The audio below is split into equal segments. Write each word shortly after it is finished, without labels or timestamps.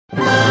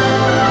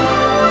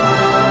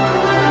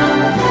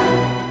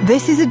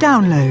This is a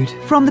download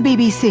from the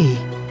BBC.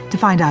 To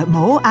find out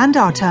more and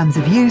our terms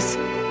of use,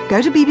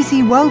 go to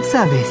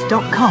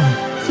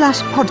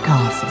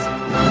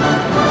bbcworldservice.com/podcasts.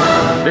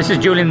 This is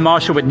Julian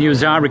Marshall with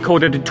Newshour,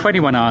 recorded at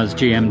 21 hours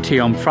GMT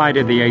on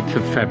Friday the 8th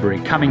of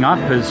February. Coming up,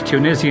 as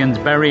Tunisians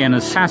bury an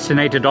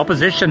assassinated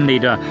opposition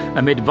leader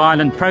amid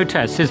violent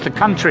protests, is the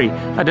country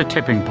at a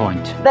tipping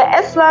point. The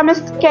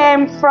Islamists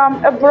came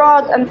from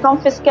abroad and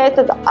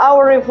confiscated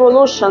our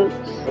revolution.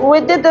 We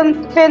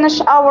didn't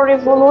finish our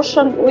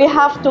revolution, we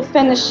have to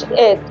finish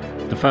it.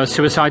 The first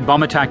suicide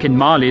bomb attack in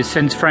Mali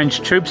since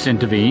French troops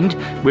intervened.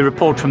 We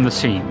report from the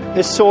scene.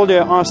 A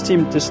soldier asked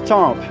him to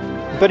stop,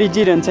 but he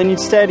didn't, and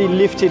instead he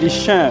lifted his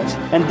shirt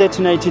and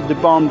detonated the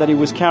bomb that he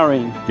was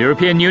carrying. The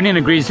European Union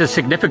agrees a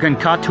significant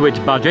cut to its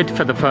budget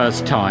for the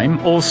first time.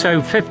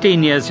 Also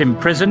 15 years in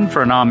prison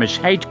for an Amish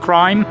hate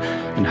crime.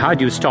 And how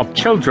do you stop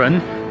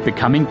children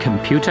becoming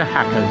computer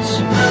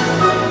hackers?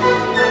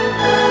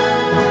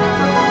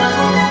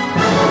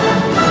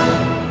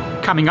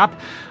 Coming up,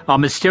 are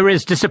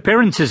mysterious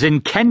disappearances in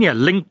Kenya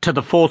linked to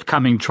the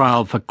forthcoming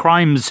trial for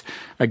crimes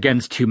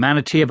against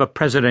humanity of a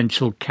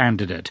presidential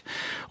candidate?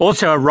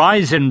 Also, a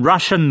rise in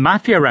Russian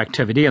mafia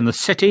activity in the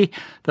city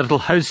that'll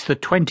host the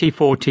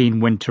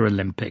 2014 Winter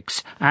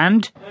Olympics.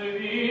 And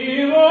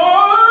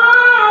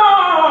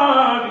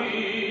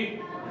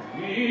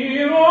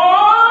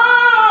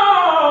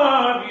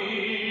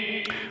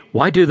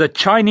why do the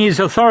Chinese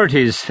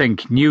authorities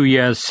think New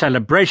Year's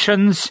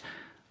celebrations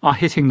are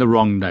hitting the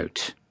wrong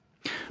note?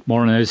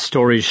 More on those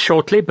stories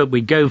shortly, but we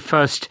go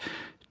first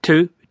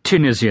to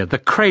Tunisia, the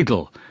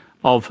cradle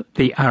of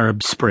the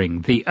Arab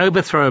Spring. The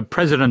overthrow of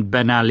President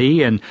Ben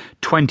Ali in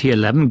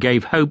 2011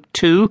 gave hope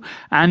to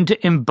and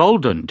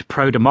emboldened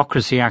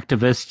pro-democracy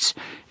activists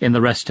in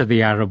the rest of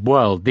the Arab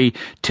world. The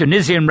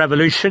Tunisian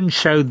revolution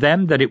showed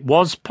them that it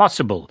was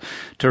possible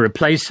to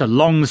replace a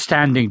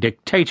long-standing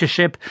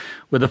dictatorship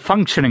with a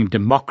functioning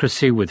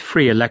democracy with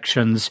free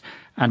elections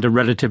and a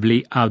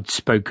relatively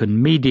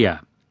outspoken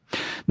media.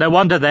 No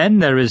wonder then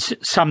there is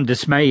some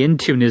dismay in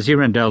Tunisia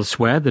and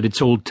elsewhere that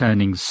it's all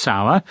turning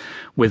sour,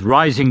 with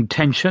rising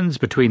tensions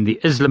between the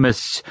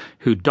Islamists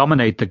who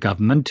dominate the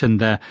government and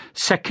their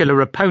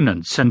secular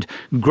opponents, and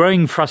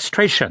growing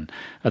frustration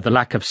at the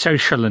lack of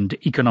social and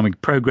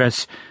economic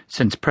progress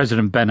since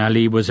President Ben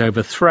Ali was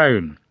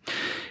overthrown.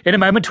 In a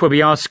moment we'll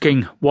be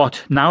asking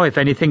what now, if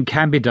anything,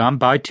 can be done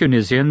by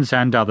Tunisians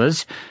and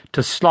others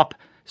to stop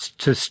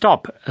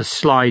a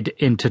slide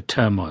into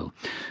turmoil.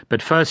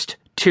 But first,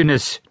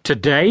 Tunis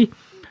today,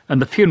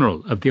 and the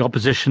funeral of the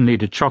opposition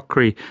leader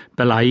Chokri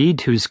Belaid,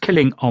 whose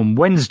killing on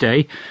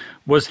Wednesday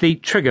was the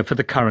trigger for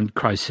the current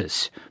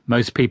crisis.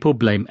 Most people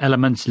blame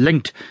elements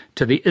linked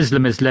to the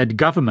Islamist-led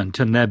government,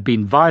 and there have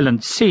been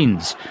violent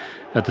scenes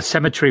at the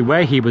cemetery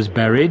where he was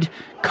buried.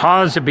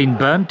 Cars have been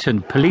burnt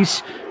and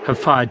police have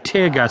fired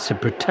tear gas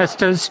at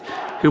protesters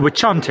who were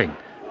chanting,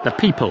 "The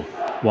people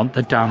want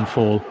the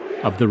downfall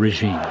of the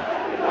regime."